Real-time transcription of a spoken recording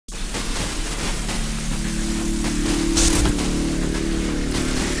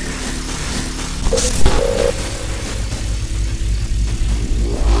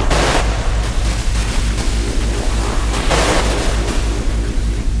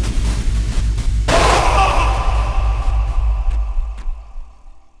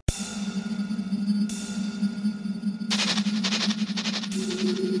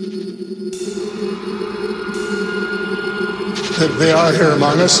they are here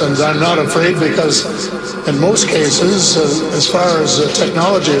among us, and I'm not afraid because in most cases, as far as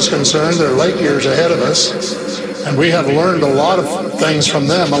technology is concerned, they're light years ahead of us, and we have learned a lot of things from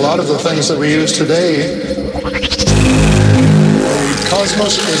them. A lot of the things that we use today, the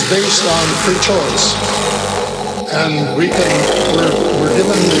cosmos is based on free choice, and we're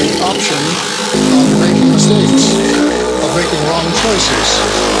given the option of making mistakes, of making wrong choices.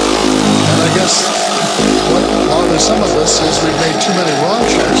 And I guess what bothers some of us is we've made too many wrong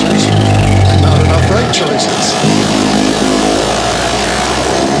choices and not enough right choices.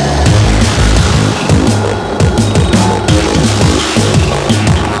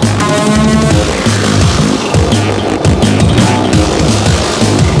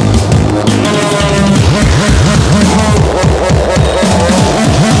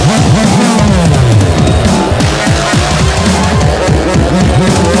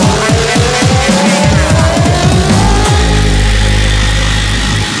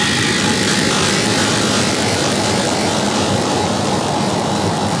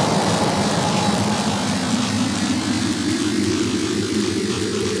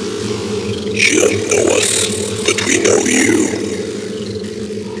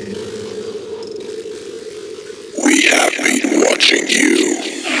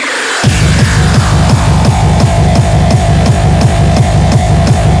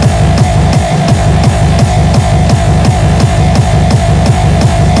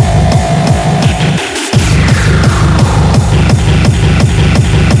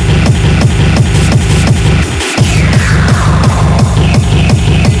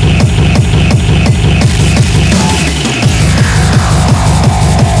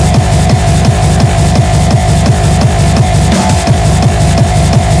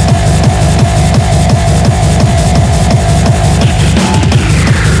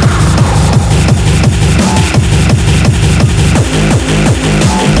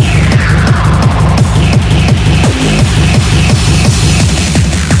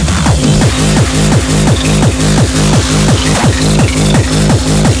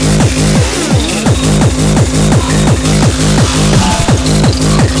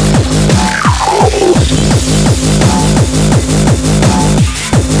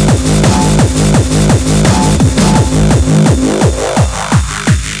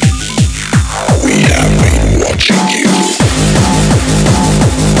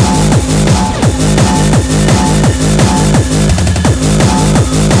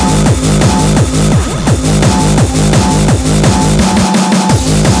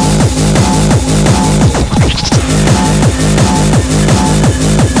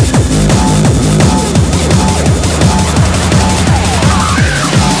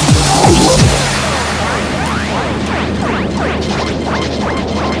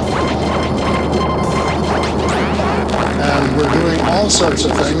 Sorts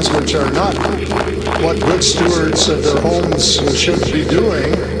of things which are not what good stewards of their homes should be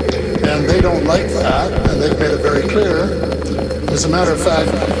doing, and they don't like that, and they've made it very clear. As a matter of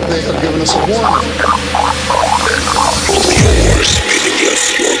fact, they have given us a warning.